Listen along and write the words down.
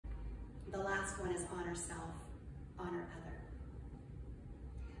The last one is honor self, honor other.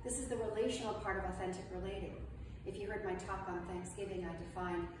 This is the relational part of authentic relating. If you heard my talk on Thanksgiving, I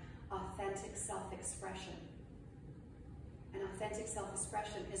defined authentic self-expression. And authentic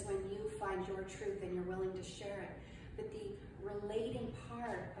self-expression is when you find your truth and you're willing to share it. But the relating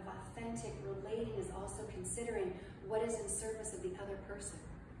part of authentic relating is also considering what is in service of the other person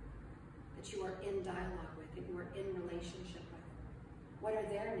that you are in dialogue with, that you are in relationship with. What are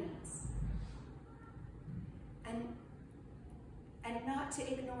their needs? And not to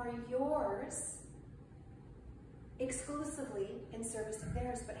ignore yours exclusively in service of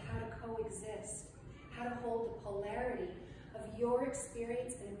theirs, but how to coexist, how to hold the polarity of your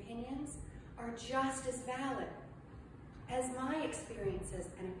experience and opinions are just as valid as my experiences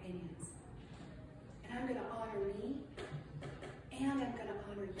and opinions. And I'm going to honor me, and I'm going to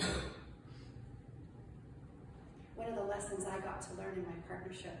honor you. One of the lessons I got to learn in my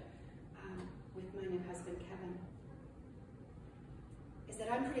partnership with my new husband, Kevin, is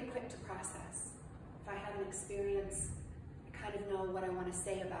that I'm pretty quick to process. If I have an experience, I kind of know what I want to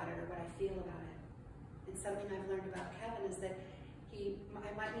say about it or what I feel about it. And something I've learned about Kevin is that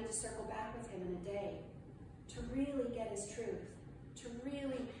I might need to circle back with him in a day to really get his truth, to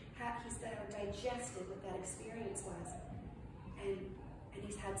really have, he's got to digest it, what that experience was. And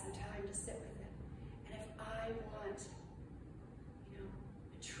he's had some time to sit with it. And if I want,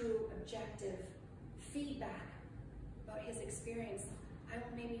 a true, objective feedback about his experience, I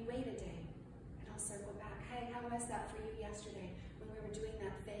will maybe wait a day and I'll circle back. Hey, how was that for you yesterday when we were doing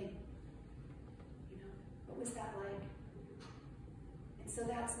that thing? What was that like? And so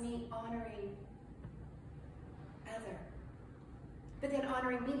that's me honoring other. But then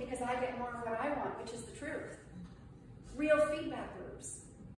honoring me because I get more of what I want, which is the truth. Real feedback loop.